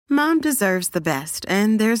Mom deserves the best,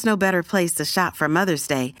 and there's no better place to shop for Mother's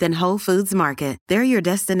Day than Whole Foods Market. They're your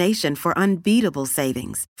destination for unbeatable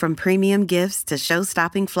savings, from premium gifts to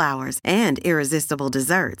show-stopping flowers and irresistible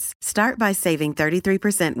desserts. Start by saving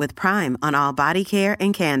 33% with Prime on all body care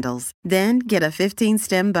and candles. Then get a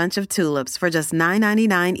 15-stem bunch of tulips for just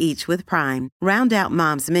 $9.99 each with Prime. Round out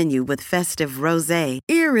Mom's menu with festive rosé,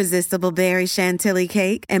 irresistible berry chantilly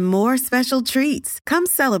cake, and more special treats. Come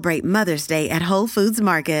celebrate Mother's Day at Whole Foods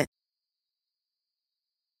Market.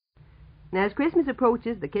 Now, as Christmas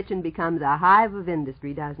approaches, the kitchen becomes a hive of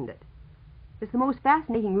industry, doesn't it? It's the most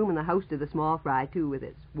fascinating room in the house to the small fry, too, with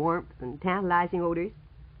its warmth and tantalizing odors.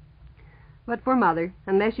 But for Mother,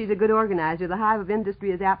 unless she's a good organizer, the hive of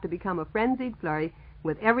industry is apt to become a frenzied flurry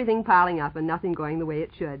with everything piling up and nothing going the way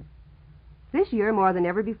it should. This year, more than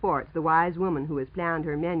ever before, it's the wise woman who has planned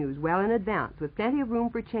her menus well in advance with plenty of room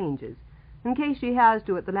for changes, in case she has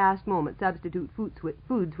to, at the last moment, substitute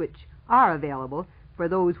foods which are available for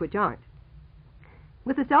those which aren't.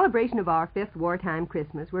 With the celebration of our 5th wartime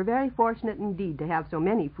Christmas, we're very fortunate indeed to have so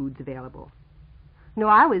many foods available. No,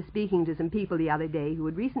 I was speaking to some people the other day who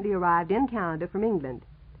had recently arrived in Canada from England.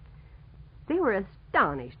 They were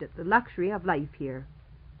astonished at the luxury of life here.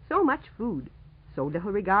 So much food, so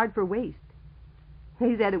little regard for waste.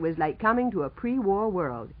 They said it was like coming to a pre-war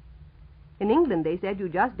world. In England, they said, you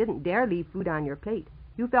just didn't dare leave food on your plate.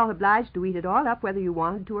 You felt obliged to eat it all up whether you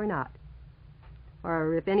wanted to or not.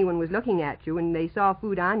 Or if anyone was looking at you and they saw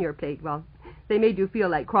food on your plate, well, they made you feel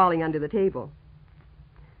like crawling under the table.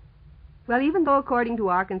 Well, even though, according to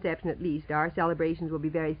our conception at least, our celebrations will be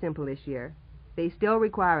very simple this year, they still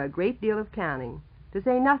require a great deal of planning, to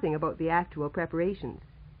say nothing about the actual preparations.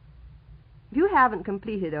 If you haven't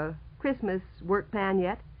completed a Christmas work plan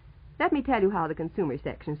yet, let me tell you how the consumer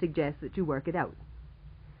section suggests that you work it out.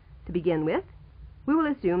 To begin with, we will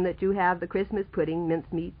assume that you have the Christmas pudding,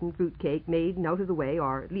 mincemeat, and fruitcake made and out of the way,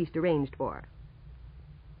 or at least arranged for.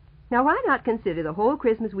 Now, why not consider the whole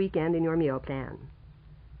Christmas weekend in your meal plan?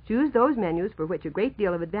 Choose those menus for which a great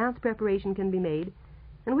deal of advance preparation can be made,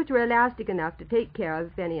 and which are elastic enough to take care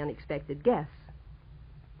of any unexpected guests.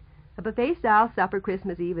 A buffet-style supper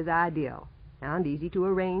Christmas Eve is ideal, and easy to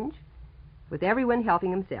arrange, with everyone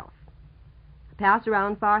helping himself. A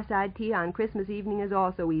pass-around fireside tea on Christmas evening is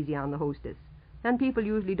also easy on the hostess, and people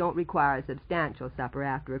usually don't require a substantial supper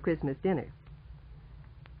after a Christmas dinner.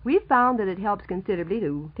 We've found that it helps considerably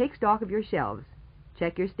to take stock of your shelves,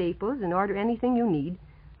 check your staples, and order anything you need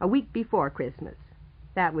a week before Christmas.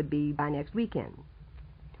 That would be by next weekend,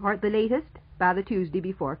 or at the latest, by the Tuesday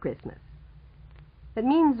before Christmas. It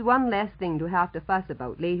means one less thing to have to fuss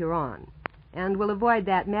about later on, and will avoid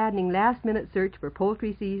that maddening last-minute search for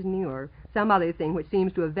poultry seasoning or some other thing which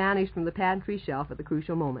seems to have vanished from the pantry shelf at the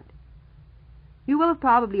crucial moment. You will have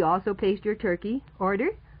probably also placed your turkey order,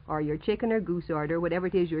 or your chicken or goose order, whatever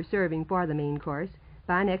it is you're serving for the main course,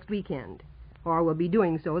 by next weekend, or will be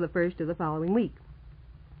doing so the first of the following week.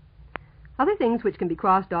 Other things which can be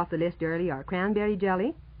crossed off the list early are cranberry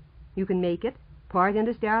jelly. You can make it, pour it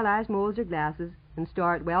into sterilized molds or glasses, and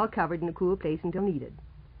store it well covered in a cool place until needed.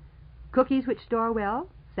 Cookies which store well,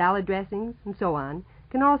 salad dressings, and so on,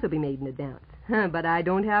 can also be made in advance. But I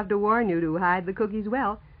don't have to warn you to hide the cookies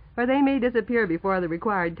well, or they may disappear before the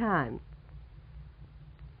required time.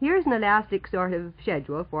 Here's an elastic sort of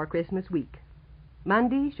schedule for Christmas week.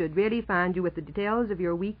 Monday should really find you with the details of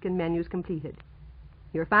your week and menus completed,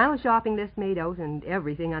 your final shopping list made out, and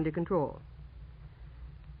everything under control.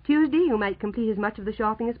 Tuesday, you might complete as much of the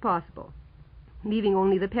shopping as possible, leaving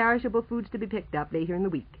only the perishable foods to be picked up later in the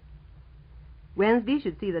week. Wednesday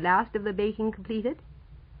should see the last of the baking completed.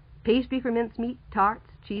 Pastry for mincemeat, tarts,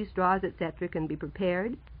 cheese straws, etc. can be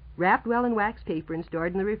prepared, wrapped well in wax paper, and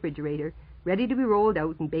stored in the refrigerator, ready to be rolled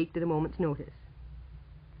out and baked at a moment's notice.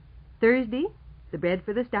 Thursday, the bread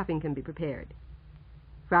for the stuffing can be prepared.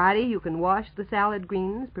 Friday, you can wash the salad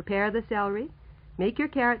greens, prepare the celery, make your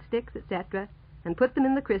carrot sticks, etc., and put them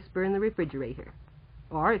in the crisper in the refrigerator.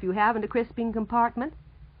 Or, if you haven't a crisping compartment,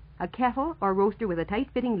 a kettle or roaster with a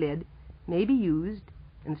tight-fitting lid may be used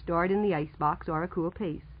and stored in the icebox or a cool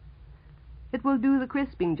place. It will do the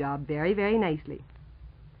crisping job very, very nicely.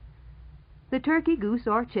 The turkey, goose,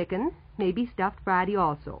 or chicken may be stuffed Friday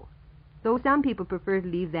also, though some people prefer to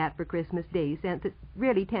leave that for Christmas Day, since it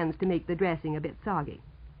really tends to make the dressing a bit soggy.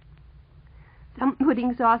 Some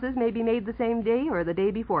pudding sauces may be made the same day or the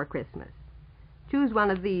day before Christmas. Choose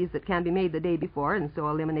one of these that can be made the day before, and so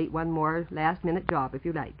eliminate one more last-minute job if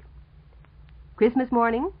you like. Christmas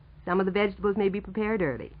morning, some of the vegetables may be prepared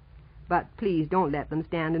early, but please don't let them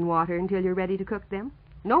stand in water until you're ready to cook them.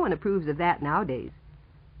 No one approves of that nowadays.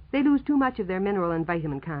 They lose too much of their mineral and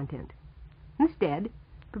vitamin content. Instead,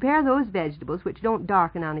 Prepare those vegetables which don't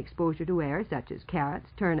darken on exposure to air, such as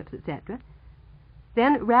carrots, turnips, etc.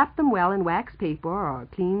 Then wrap them well in wax paper or a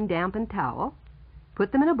clean, dampened towel.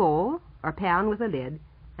 Put them in a bowl or pan with a lid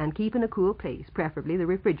and keep in a cool place, preferably the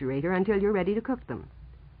refrigerator, until you're ready to cook them.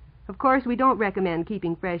 Of course, we don't recommend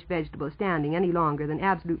keeping fresh vegetables standing any longer than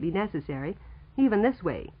absolutely necessary, even this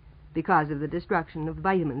way, because of the destruction of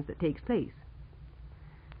vitamins that takes place.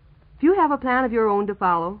 If you have a plan of your own to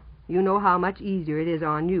follow, you know how much easier it is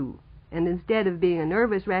on you, and instead of being a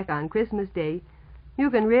nervous wreck on Christmas Day, you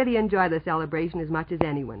can really enjoy the celebration as much as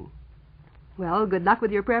anyone. Well, good luck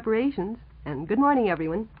with your preparations, and good morning,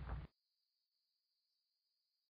 everyone.